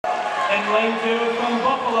In lane 2 from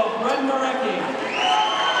Buffalo, Brett Marecki.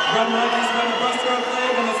 Brett Marecki spent a breaststroke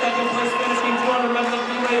leg in the second place, finishing 200 meters of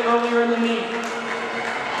relay earlier in the meet.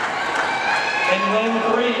 In lane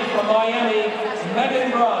 3 from Miami,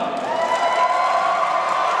 Megan Braun.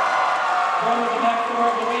 Braun was the back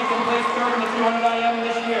scorer of the week and placed third in the 200 IM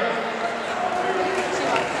this year.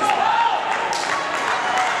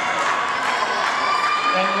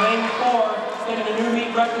 In lane 4, setting a new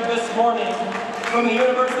meet record this morning, from the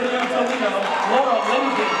University of Toledo, Laura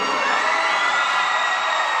Lindsay.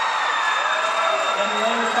 In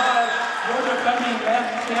lane 5, your defending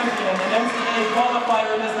math champion and NCAA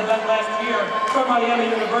qualifier in this event last year from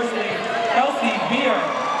Miami University, Kelsey Beer.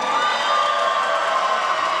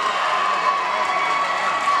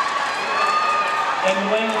 In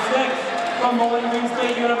lane 6, from Bowling Green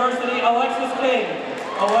State University, Alexis King.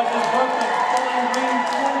 Alexis broke the Bowling Green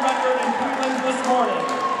school record in Cleveland this morning.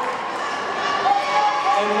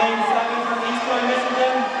 In lane 7 from Eastern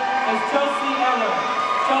Michigan is Chelsea Eller.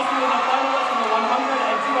 Chelsea was a finalist in the 100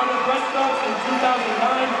 and 200 breaststrokes in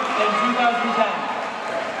 2009 and 2010.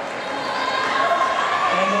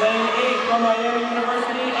 In lane 8 from Miami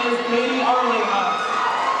University is Katie Arlinghouse.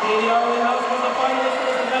 Katie Arlinghouse was a finalist in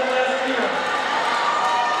this event last year.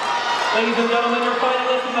 Ladies and gentlemen, your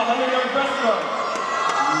finalist in the 100-yard breaststroke,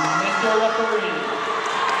 Mr. Referee.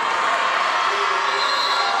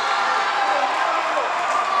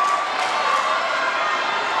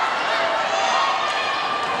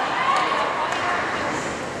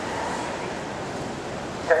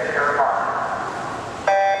 Take your mark.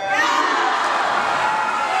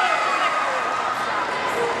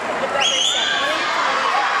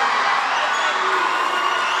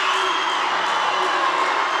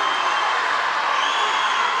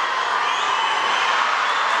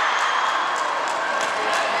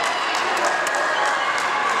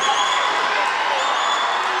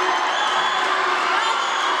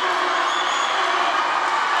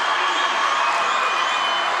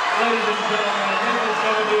 Ladies and gentlemen, this is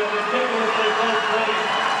going to be a ridiculously close race.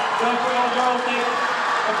 Those girls take,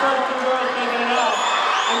 the first two girls taking it out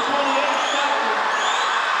in 28 seconds.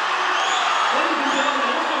 Ladies and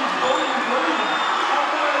gentlemen, here comes Bowling Green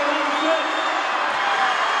outside of lane 6.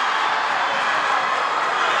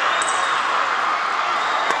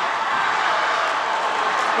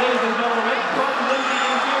 Ladies and gentlemen, it's Brett Lindsay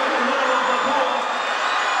in here in the middle of the pool.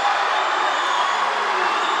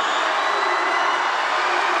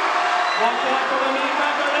 Watch out for the knee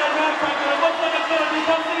cracker and neck cracker. It looks like it's going to be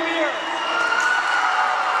Kelsey Beer.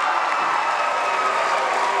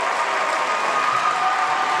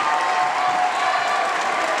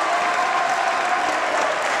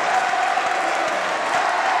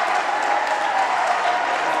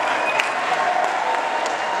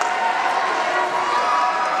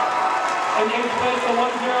 In 8th place, the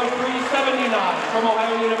 103.79 from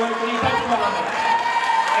Ohio University, Tex Muhammad.